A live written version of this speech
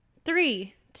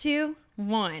3, 2,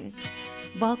 1.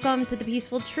 Welcome to The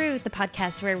Peaceful Truth, the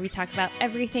podcast where we talk about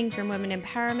everything from women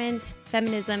empowerment,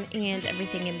 feminism, and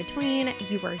everything in between.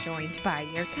 You are joined by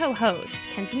your co-host,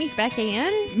 Kenzie Meek, Becky,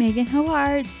 and Megan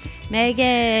Howards.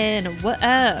 Megan, what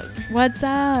up? What's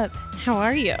up? How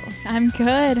are you? I'm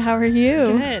good. How are you?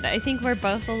 Good. I think we're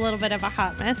both a little bit of a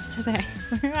hot mess today.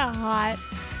 We're a hot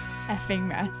effing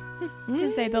mess,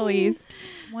 to say the least.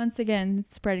 Once again,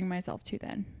 spreading myself too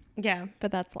thin. Yeah.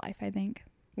 But that's life, I think.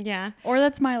 Yeah. Or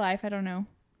that's my life. I don't know.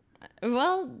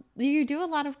 Well, you do a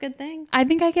lot of good things. I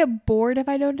think I get bored if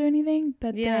I don't do anything,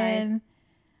 but then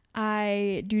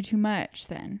I do too much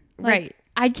then. Right.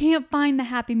 I can't find the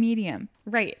happy medium.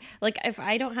 Right. Like if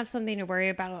I don't have something to worry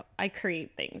about, I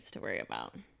create things to worry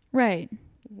about. Right.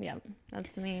 Yeah,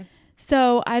 that's me.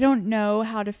 So I don't know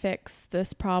how to fix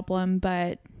this problem,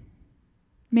 but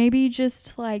maybe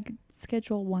just like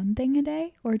schedule one thing a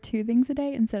day or two things a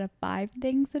day instead of 5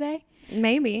 things a day.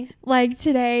 Maybe. Like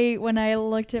today, when I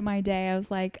looked at my day, I was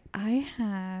like, I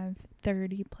have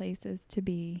 30 places to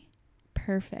be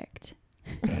perfect.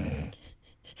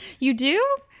 You do?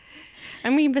 I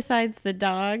mean, besides the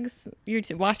dogs, you're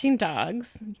watching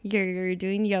dogs, you're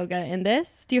doing yoga, and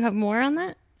this. Do you have more on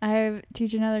that? I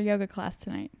teach another yoga class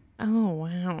tonight. Oh,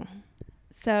 wow.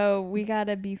 So we got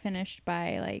to be finished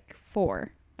by like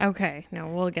 4. Okay. No,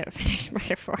 we'll get finished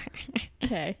by 4.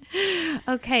 Okay.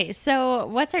 Okay. So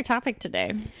what's our topic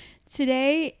today?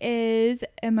 Today is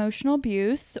emotional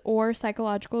abuse or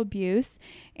psychological abuse,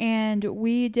 and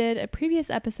we did a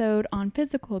previous episode on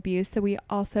physical abuse, so we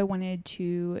also wanted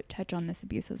to touch on this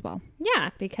abuse as well. Yeah,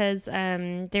 because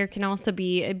there can also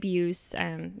be abuse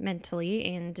mentally,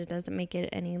 and it doesn't make it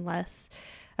any less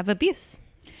of abuse.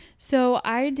 So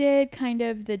I did kind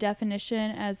of the definition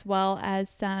as well as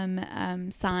some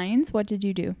signs. What did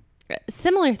you do?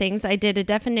 Similar things. I did a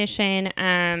definition,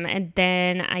 and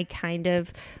then I kind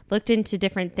of looked into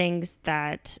different things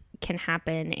that can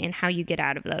happen and how you get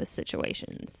out of those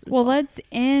situations. Well, let's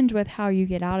end with how you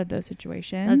get out of those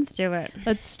situations. Let's do it.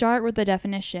 Let's start with the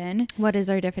definition. What is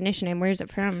our definition and where is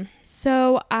it from?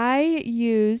 So I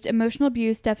used Emotional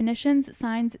Abuse Definitions,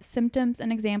 Signs, Symptoms,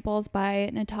 and Examples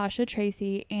by Natasha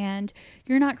Tracy. And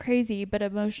you're not crazy, but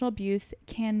emotional abuse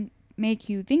can make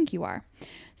you think you are.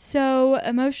 So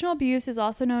emotional abuse is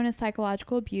also known as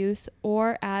psychological abuse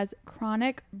or as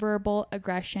chronic verbal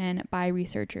aggression by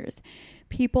researchers.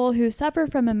 People who suffer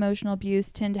from emotional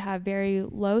abuse tend to have very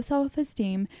low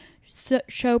self-esteem,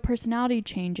 show personality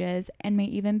changes, and may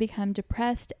even become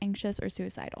depressed, anxious, or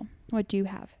suicidal. What do you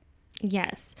have?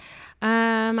 Yes.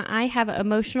 I have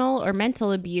emotional or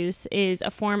mental abuse is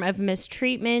a form of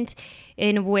mistreatment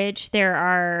in which there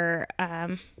are,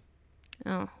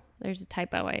 there's a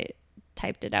typo. I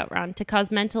typed it out wrong. To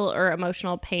cause mental or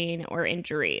emotional pain or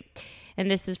injury.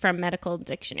 And this is from Medical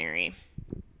Dictionary.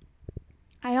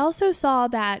 I also saw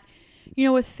that,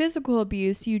 with physical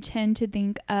abuse, you tend to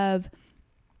think of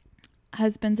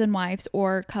husbands and wives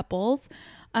or couples.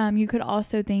 You could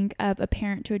also think of a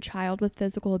parent to a child with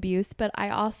physical abuse. But I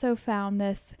also found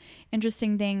this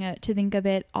interesting thing to think of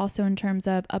it also in terms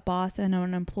of a boss and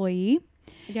an employee.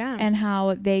 Yeah. And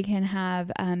how they can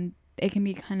have it can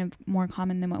be kind of more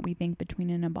common than what we think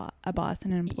between a boss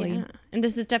and an employee. Yeah. And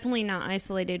this is definitely not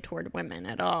isolated toward women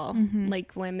at all. Mm-hmm.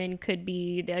 Like women could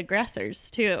be the aggressors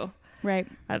too. Right.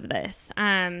 Of this.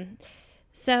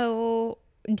 So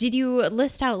did you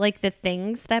list out like the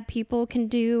things that people can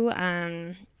do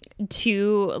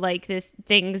to like the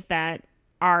things that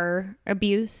are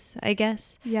abuse, I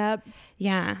guess? Yep.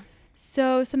 Yeah.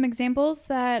 So some examples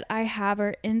that I have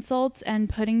are insults and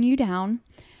putting you down.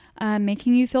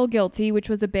 Making you feel guilty, which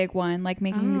was a big one, like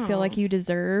making you feel like you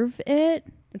deserve it.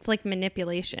 It's like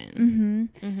manipulation.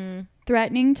 Mm-hmm. Mm-hmm.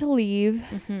 Threatening to leave.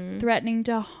 Mm-hmm. Threatening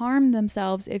to harm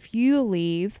themselves if you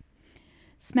leave.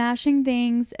 Smashing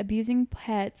things, abusing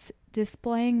pets,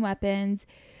 displaying weapons,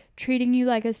 treating you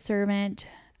like a servant,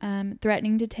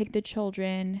 threatening to take the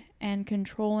children, and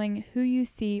controlling who you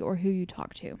see or who you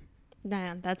talk to.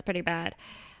 Yeah, that's pretty bad.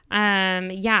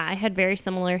 I had very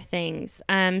similar things.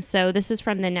 So this is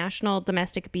from the National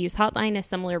Domestic Abuse Hotline, a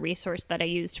similar resource that I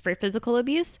used for physical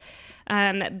abuse.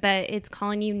 But it's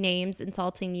calling you names,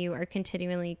 insulting you, or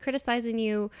continually criticizing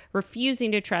you,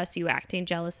 refusing to trust you, acting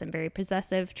jealous and very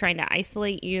possessive, trying to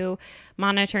isolate you,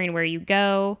 monitoring where you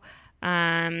go.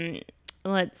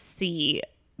 Let's see,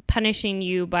 punishing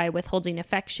you by withholding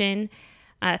affection,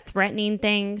 threatening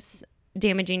things,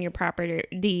 damaging your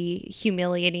property,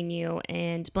 humiliating you,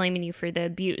 and blaming you for the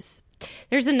abuse.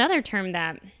 There's another term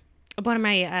that one of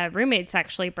my roommates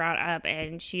actually brought up,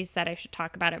 and she said I should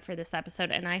talk about it for this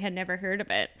episode, and I had never heard of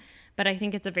it. But I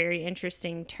think it's a very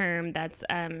interesting term that's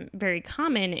very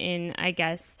common in, I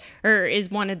guess, or is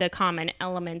one of the common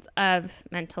elements of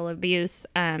mental abuse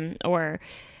or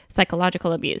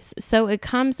psychological abuse. So it's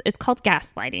called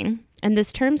gaslighting. And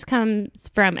this term comes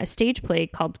from a stage play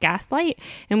called Gaslight,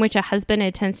 in which a husband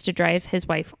attempts to drive his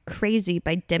wife crazy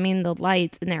by dimming the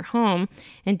lights in their home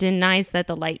and denies that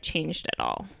the light changed at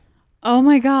all. Oh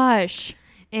my gosh.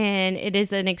 And it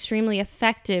is an extremely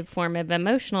effective form of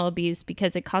emotional abuse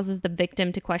because it causes the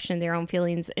victim to question their own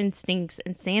feelings, instincts,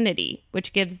 and sanity,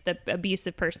 which gives the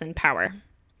abusive person power.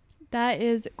 That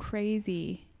is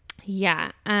crazy.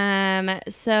 Yeah.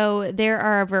 So there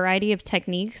are a variety of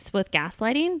techniques with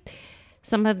gaslighting.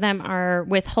 Some of them are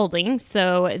withholding.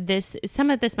 So some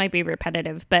of this might be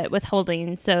repetitive, but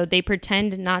withholding. So they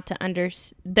pretend not to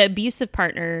the abusive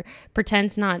partner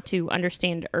pretends not to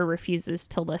understand or refuses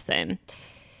to listen.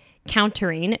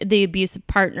 Countering, the abusive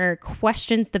partner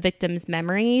questions the victim's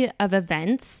memory of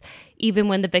events, even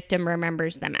when the victim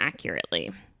remembers them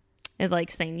accurately. It's like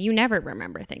saying, you never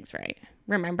remember things right.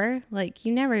 Remember? Like,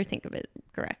 you never think of it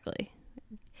correctly.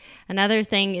 Another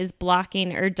thing is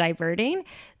blocking or diverting.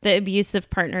 The abusive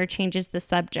partner changes the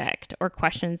subject or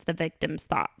questions the victim's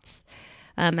thoughts.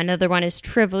 Another one is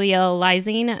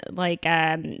trivializing, like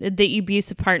the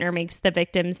abusive partner makes the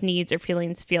victim's needs or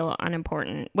feelings feel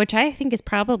unimportant, which I think is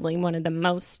probably one of the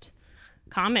most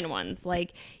common ones.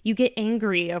 Like, you get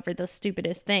angry over the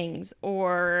stupidest things,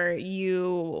 or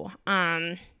you're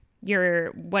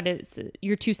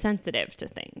too sensitive to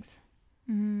things.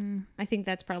 I think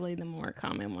that's probably the more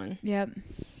common one. Yep.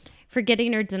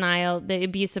 Forgetting or denial, the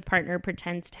abusive partner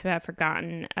pretends to have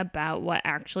forgotten about what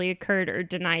actually occurred or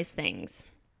denies things.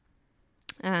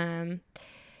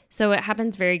 So it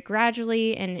happens very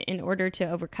gradually, and in order to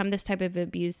overcome this type of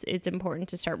abuse, it's important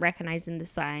to start recognizing the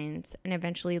signs and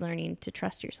eventually learning to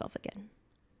trust yourself again.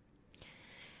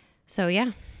 So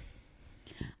yeah.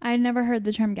 I had never heard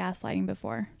the term gaslighting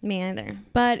before. Me either.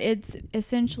 But it's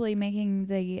essentially making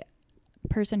the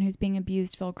person who's being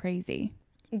abused feel crazy.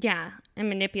 Yeah, and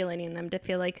manipulating them to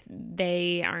feel like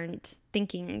they aren't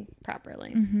thinking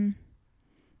properly. Mm-hmm.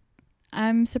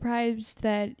 I'm surprised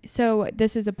that... So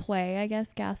this is a play, I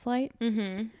guess, Gaslight?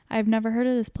 Mm-hmm. I've never heard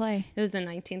of this play. It was in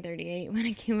 1938 when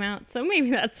it came out, so maybe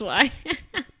that's why.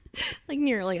 Like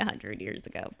nearly 100 years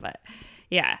ago, but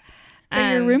yeah.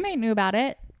 But your roommate knew about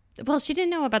it. Well, she didn't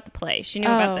know about the play. She knew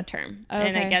about the term. Okay.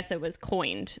 And I guess it was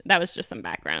coined. That was just some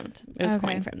background. It was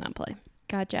coined from that play.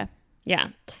 Gotcha. Yeah.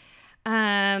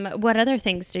 What other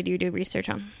things did you do research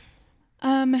on?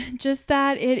 Just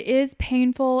that it is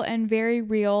painful and very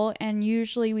real. And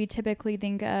usually we typically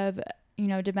think of,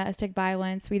 domestic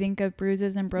violence. We think of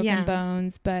bruises and broken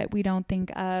bones, but we don't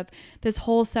think of this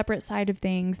whole separate side of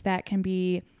things that can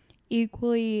be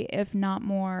equally, if not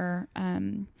more,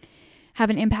 have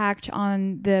an impact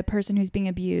on the person who's being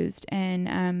abused.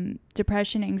 And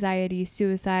depression, anxiety,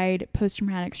 suicide,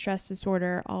 post-traumatic stress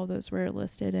disorder, all those were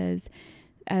listed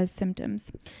as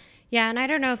symptoms. Yeah, and I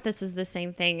don't know if this is the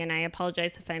same thing, and I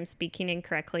apologize if I'm speaking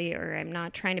incorrectly or I'm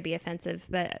not trying to be offensive,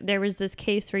 but there was this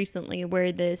case recently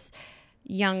where this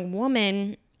young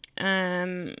woman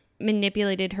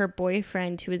manipulated her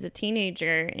boyfriend, who was a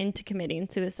teenager, into committing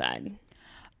suicide.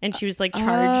 And she was like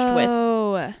charged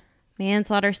with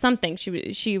manslaughter, something.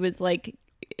 She was like,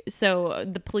 so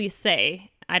the police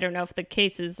say, I don't know if the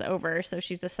case is over, so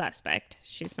she's a suspect.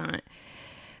 She's not.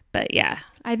 But yeah.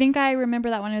 I think I remember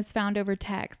that one was found over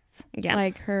texts. Yeah.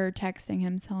 Like her texting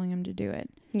him, telling him to do it.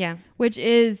 Yeah. Which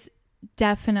is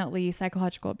definitely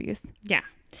psychological abuse. Yeah.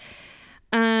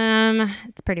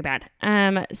 It's pretty bad.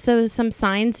 So some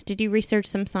signs, did you research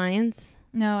some signs?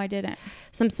 No, I didn't.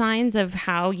 Some signs of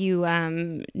how you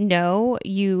know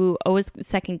you always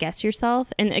second guess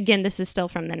yourself. And again, this is still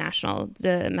from the National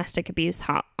Domestic Abuse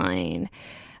Hotline.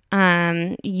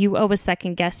 You always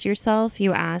second guess yourself.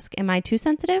 You ask, am I too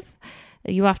sensitive?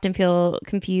 You often feel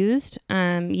confused.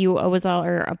 You always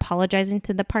are apologizing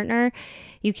to the partner.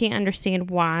 You can't understand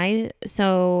why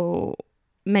so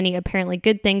many apparently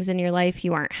good things in your life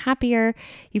you aren't happier.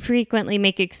 You frequently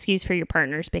make excuse for your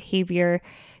partner's behavior.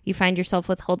 You find yourself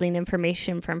withholding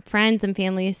information from friends and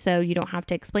family so you don't have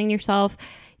to explain yourself.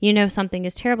 You know something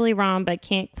is terribly wrong but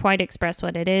can't quite express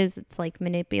what it is. It's like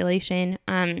manipulation.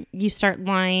 You start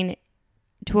lying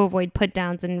to avoid put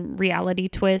downs and reality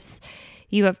twists.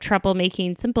 You have trouble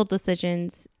making simple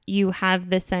decisions. You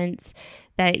have the sense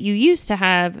that you used to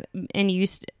have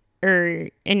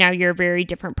and now you're a very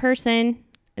different person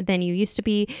than you used to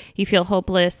be. You feel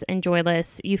hopeless and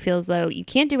joyless. You feel as though you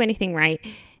can't do anything right,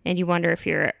 and you wonder if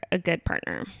you're a good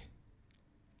partner.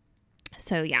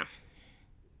 So yeah,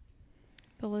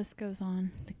 The list goes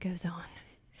on. it goes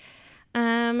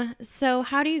on. So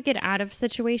how do you get out of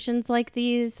situations like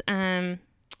these?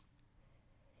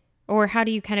 Or how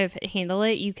do you kind of handle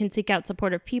it? You can seek out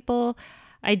supportive people,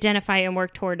 identify and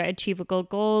work toward achievable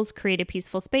goals, create a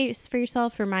peaceful space for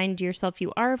yourself, remind yourself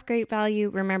you are of great value,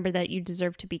 remember that you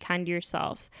deserve to be kind to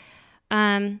yourself.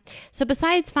 So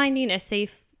besides finding a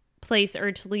safe place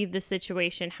or to leave the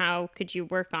situation, how could you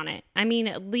work on it? I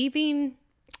mean, leaving,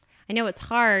 I know it's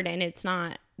hard and it's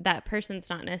not, that person's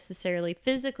not necessarily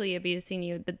physically abusing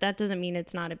you, but that doesn't mean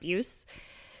it's not abuse.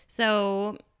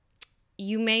 So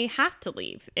you may have to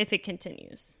leave if it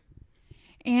continues.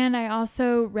 And I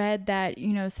also read that,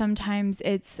 sometimes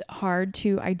it's hard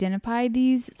to identify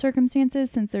these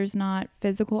circumstances since there's not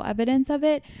physical evidence of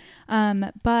it.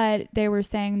 But they were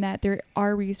saying that there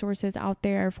are resources out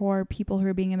there for people who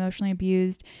are being emotionally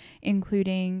abused,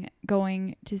 including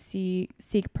going to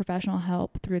seek professional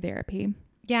help through therapy.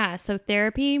 Yeah, so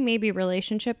therapy, maybe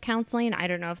relationship counseling. I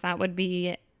don't know if that would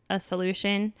be a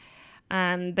solution.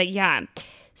 But yeah,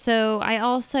 so I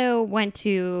also went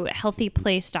to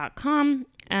healthyplace.com.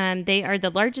 They are the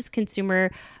largest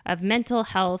consumer of mental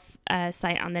health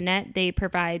site on the net. They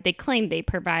claim they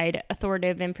provide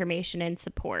authoritative information and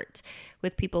support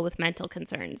with people with mental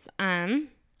concerns.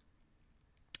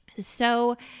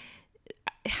 So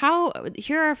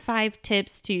here are 5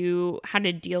 tips to how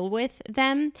to deal with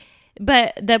them.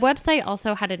 But the website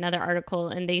also had another article,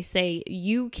 and they say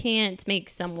you can't make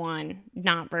someone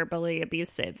not verbally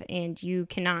abusive, and you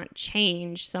cannot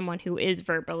change someone who is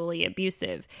verbally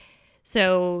abusive.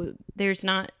 So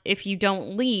if you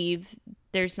don't leave,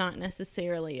 there's not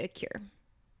necessarily a cure.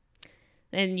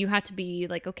 And you have to be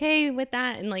like okay with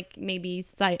that, and like maybe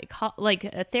like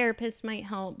a therapist might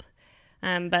help.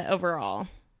 But overall,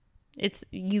 it's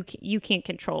you can't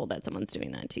control that someone's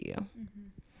doing that to you.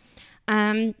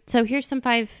 Mm-hmm. So here's some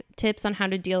 5 tips on how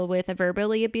to deal with a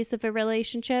verbally abusive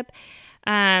relationship.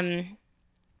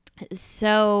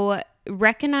 So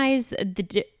recognize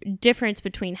the difference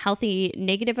between healthy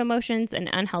negative emotions and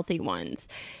unhealthy ones.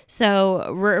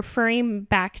 So referring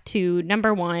back to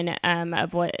number 1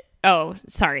 of what... Oh,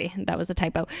 sorry, that was a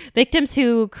typo. Victims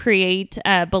who create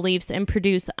beliefs and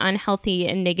produce unhealthy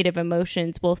and negative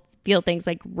emotions will feel things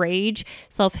like rage,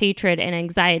 self-hatred, and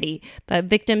anxiety. But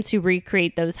victims who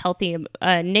recreate those healthy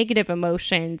negative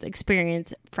emotions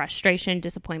experience frustration,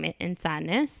 disappointment, and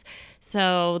sadness.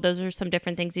 So those are some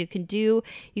different things you can do.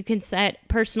 You can set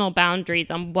personal boundaries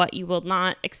on what you will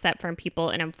not accept from people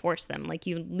and enforce them. Like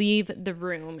you leave the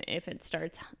room if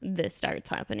this starts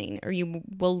happening, or you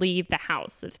will leave the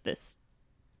house if this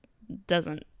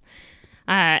doesn't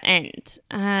end.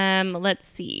 Let's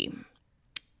see.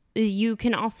 You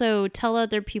can also tell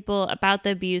other people about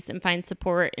the abuse and find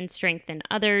support and strength in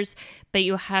others, but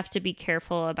you have to be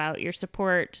careful about your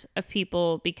support of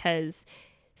people because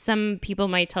some people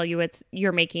might tell you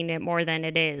you're making it more than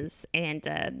it is, and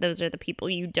those are the people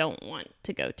you don't want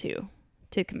to go to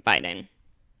confide in.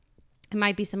 It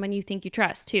might be someone you think you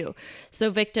trust too.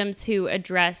 So victims who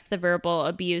address the verbal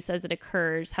abuse as it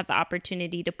occurs have the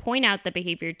opportunity to point out the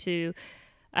behavior to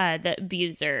the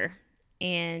abuser.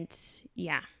 And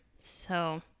yeah,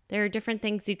 so there are different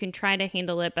things you can try to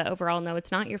handle it, but overall, no,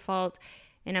 it's not your fault.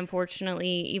 And unfortunately,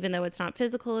 even though it's not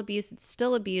physical abuse, it's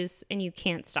still abuse and you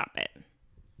can't stop it.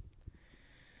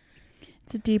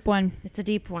 It's a deep one.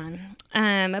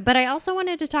 But I also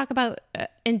wanted to talk about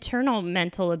internal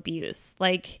mental abuse.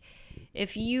 Like,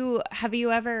 have you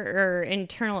ever, or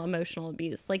internal emotional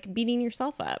abuse, like beating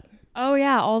yourself up? Oh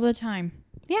yeah, all the time.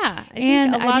 Yeah, I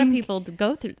think a lot of people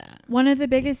go through that. One of the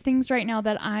biggest things right now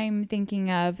that I'm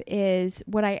thinking of is,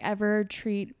 would I ever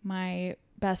treat my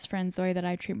best friends the way that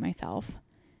I treat myself?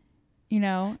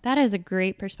 That is a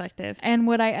great perspective. And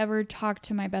would I ever talk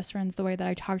to my best friends the way that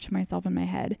I talk to myself in my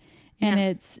head? And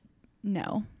it's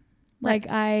no. Right.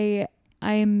 Like I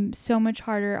am so much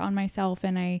harder on myself,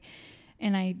 and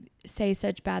I say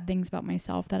such bad things about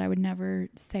myself that I would never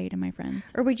say to my friends.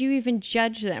 Or would you even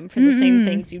judge them for the same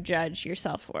things you judge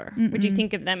yourself for? Would you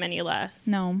think of them any less?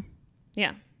 No.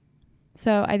 Yeah.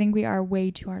 So I think we are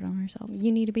way too hard on ourselves.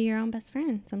 You need to be your own best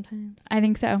friend sometimes. I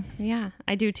think so. Yeah,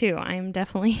 I do too. I'm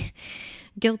definitely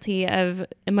guilty of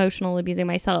emotional abusing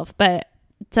myself. But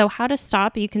so how to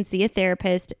stop? You can see a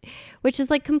therapist, which is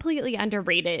like completely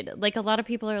underrated. Like a lot of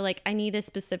people are like, I need a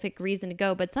specific reason to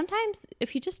go. But sometimes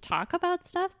if you just talk about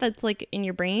stuff that's like in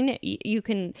your brain,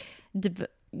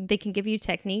 they can give you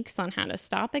techniques on how to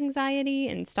stop anxiety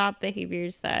and stop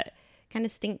behaviors that kind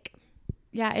of stink.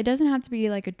 Yeah, it doesn't have to be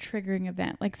like a triggering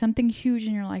event. Like something huge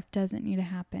in your life doesn't need to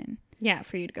happen. Yeah,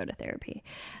 for you to go to therapy.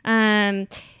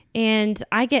 And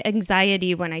I get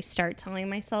anxiety when I start telling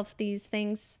myself these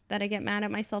things that I get mad at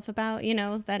myself about, you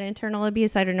know, that internal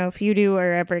abuse. I don't know if you do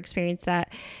or ever experienced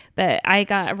that, but I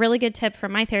got a really good tip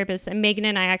from my therapist, and Megan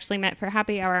and I actually met for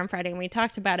happy hour on Friday, and we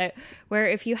talked about it, where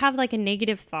if you have like a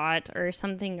negative thought or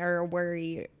something or a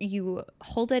worry, you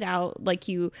hold it out, like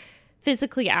you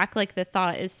physically act like the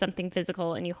thought is something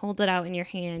physical, and you hold it out in your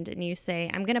hand and you say,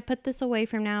 I'm going to put this away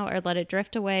from now, or let it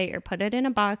drift away, or put it in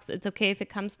a box. It's okay if it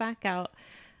comes back out,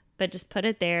 but just put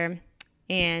it there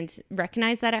and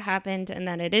recognize that it happened and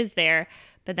that it is there,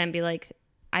 but then be like,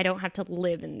 I don't have to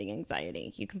live in the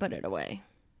anxiety. You can put it away.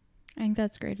 I think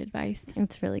that's great advice.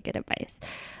 It's really good advice.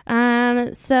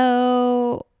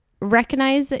 So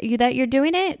recognize that you're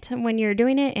doing it when you're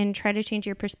doing it, and try to change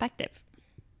your perspective.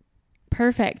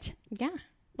 Perfect. Yeah.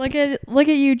 Look at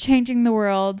you changing the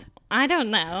world. I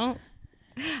don't know.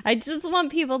 I just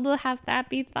want people to have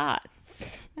happy thoughts.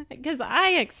 Because I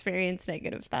experience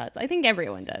negative thoughts. I think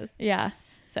everyone does. Yeah.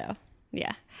 So,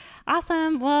 yeah.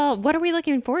 Awesome. Well, what are we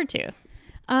looking forward to?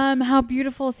 How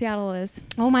beautiful Seattle is.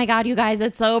 Oh my God, you guys,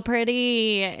 it's so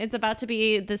pretty. It's about to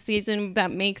be the season that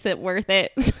makes it worth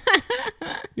it.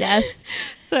 Yes.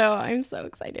 So I'm so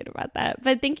excited about that.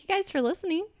 But thank you guys for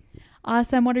listening.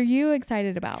 Awesome. What are you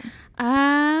excited about?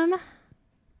 Oh,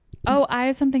 I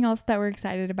have something else that we're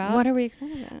excited about. What are we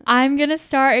excited about? I'm going to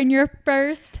star in your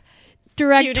first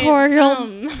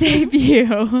directorial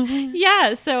debut.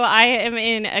 Yeah, so I am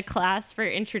in a class for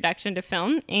introduction to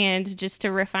film, and just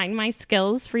to refine my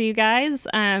skills for you guys.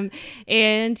 And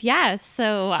yeah,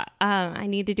 so I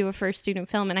need to do a first student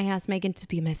film, and I asked Megan to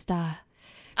be my star.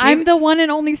 I'm the one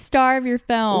and only star of your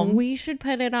film. We should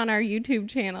put it on our YouTube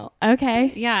channel.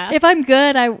 Okay. Yeah. If I'm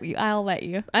good, I'll let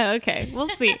you. Oh, okay. We'll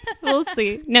see. We'll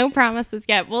see. No promises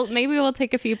yet. Well, maybe we'll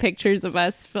take a few pictures of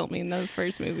us filming the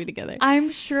first movie together. I'm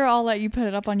sure I'll let you put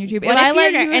it up on YouTube. What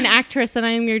if you're an actress and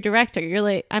I'm your director?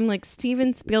 I'm like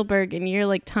Steven Spielberg and you're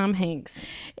like Tom Hanks.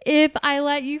 If I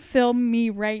let you film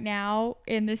me right now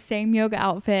in the same yoga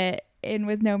outfit and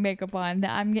with no makeup on,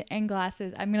 and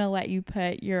glasses, I'm gonna let you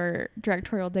put your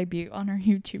directorial debut on our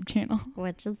YouTube channel.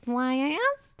 Which is why I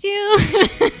asked you.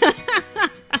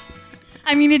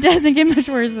 I mean, it doesn't get much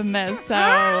worse than this, so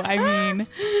I mean.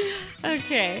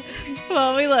 Okay.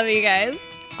 Well, we love you guys.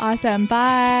 Awesome.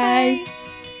 Bye. Bye.